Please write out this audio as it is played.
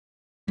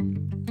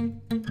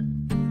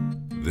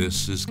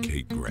This is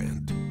Kate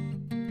Grant.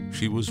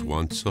 She was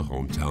once a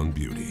hometown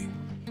beauty.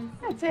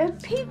 That's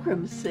Aunt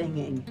Pegram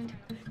singing.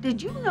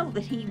 Did you know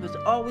that he was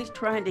always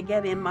trying to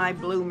get in my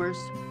bloomers?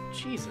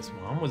 Jesus,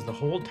 Mom, was the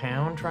whole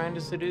town trying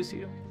to seduce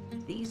you?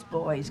 These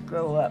boys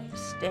grow up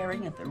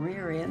staring at the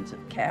rear ends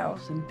of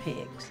cows and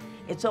pigs.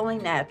 It's only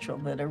natural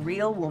that a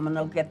real woman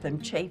will get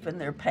them chafing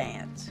their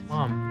pants.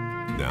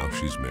 Mom. Now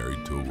she's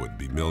married to a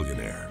would-be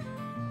millionaire.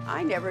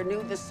 I never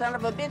knew the son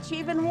of a bitch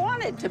even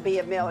wanted to be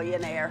a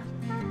millionaire.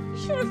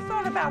 Should have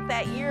thought about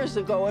that years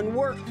ago and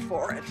worked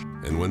for it.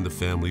 And when the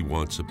family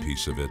wants a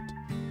piece of it,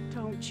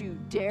 don't you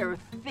dare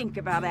think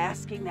about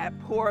asking that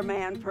poor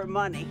man for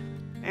money.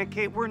 Aunt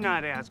Kate, we're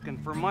not asking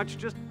for much,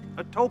 just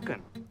a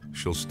token.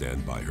 she'll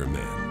stand by her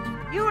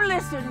man. You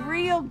listen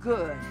real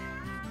good.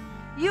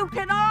 You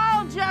can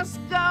all just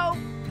go